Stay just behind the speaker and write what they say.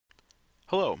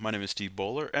Hello, my name is Steve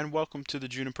Bowler and welcome to the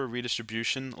Juniper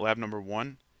Redistribution Lab number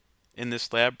 1. In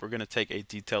this lab we're going to take a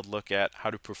detailed look at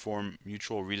how to perform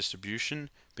mutual redistribution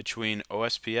between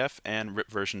OSPF and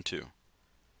RIPv2.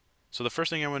 So the first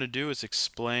thing I want to do is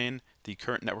explain the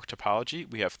current network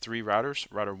topology. We have three routers,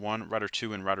 router 1, router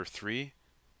 2, and router 3.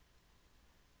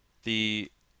 The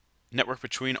network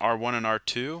between R1 and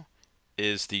R2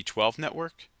 is the 12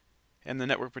 network, and the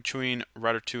network between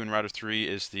router 2 and router 3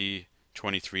 is the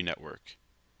 23 network.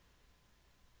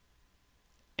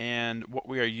 And what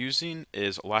we are using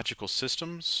is logical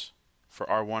systems for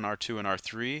R1, R2, and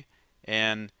R3.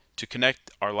 And to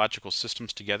connect our logical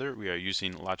systems together, we are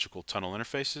using logical tunnel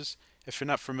interfaces. If you're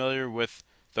not familiar with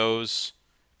those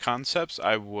concepts,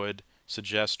 I would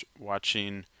suggest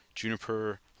watching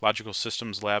Juniper Logical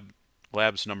Systems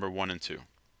Labs number 1 and 2.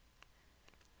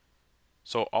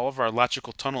 So all of our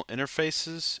logical tunnel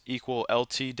interfaces equal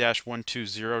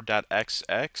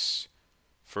LT-120.XX.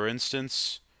 For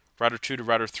instance, router 2 to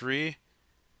router 3,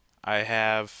 I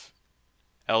have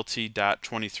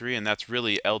LT.23, and that's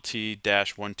really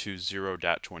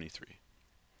LT-120.23.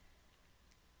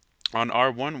 On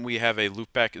R1, we have a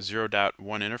loopback 0.1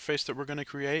 interface that we're going to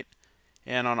create,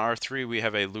 and on R3, we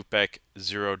have a loopback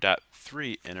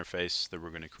 0.3 interface that we're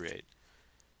going to create.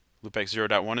 Loopback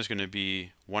 0.1 is going to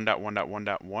be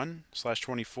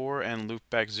 1.1.1.1/24, and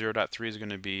loopback 0.3 is going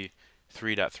to be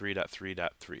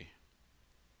 3.3.3.3.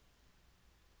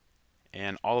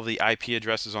 And all of the IP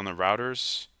addresses on the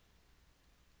routers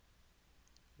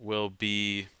will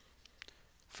be,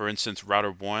 for instance,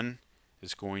 router 1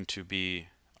 is going to be,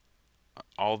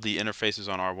 all the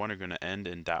interfaces on R1 are going to end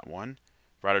in .1,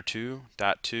 router 2,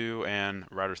 .2, and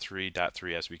router 3,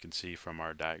 .3, as we can see from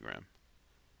our diagram.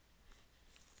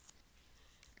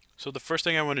 So the first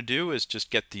thing I want to do is just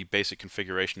get the basic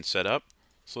configuration set up.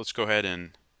 So let's go ahead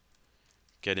and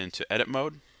get into edit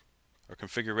mode, or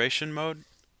configuration mode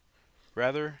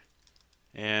rather,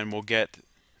 and we'll get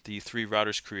the three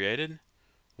routers created.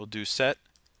 We'll do set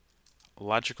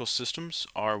logical systems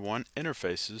R1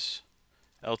 interfaces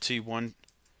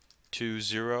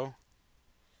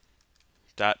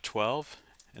LT120.12,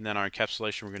 and then our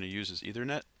encapsulation we're going to use is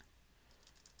Ethernet.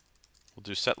 We'll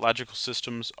do set logical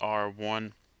systems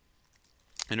R1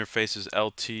 interfaces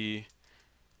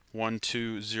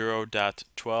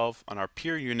LT120.12, and our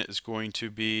peer unit is going to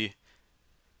be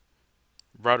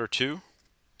router 2,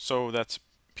 so that's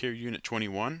peer unit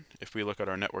 21. If we look at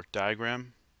our network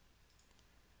diagram,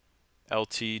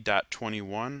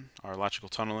 LT.21, our logical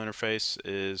tunnel interface,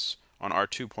 is on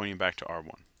R2 pointing back to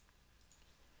R1.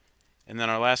 And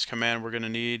then our last command we're going to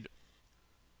need,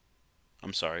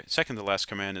 second to last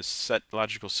command is set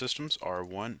logical systems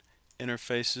R1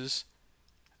 interfaces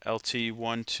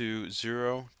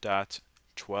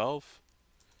LT120.12.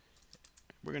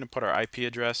 We're going to put our IP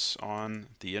address on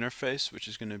the interface, which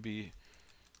is going to be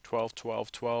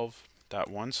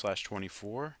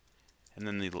 12.12.12.1/24, and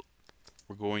then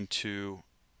we're going to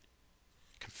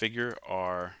configure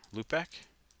our loopback,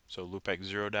 so loopback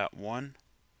 0.1,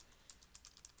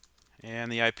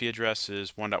 and the IP address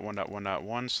is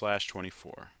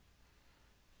 1.1.1.1/24.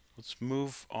 Let's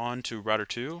move on to router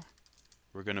 2.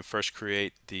 We're going to first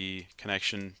create the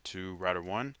connection to router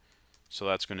 1, so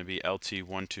that's going to be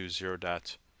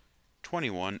LT120.21.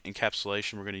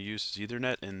 Encapsulation we're going to use is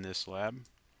Ethernet in this lab.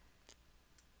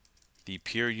 The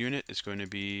peer unit is going to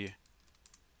be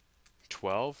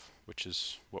 12, which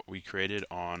is what we created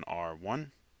on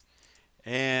R1,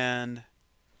 and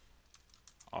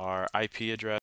our IP address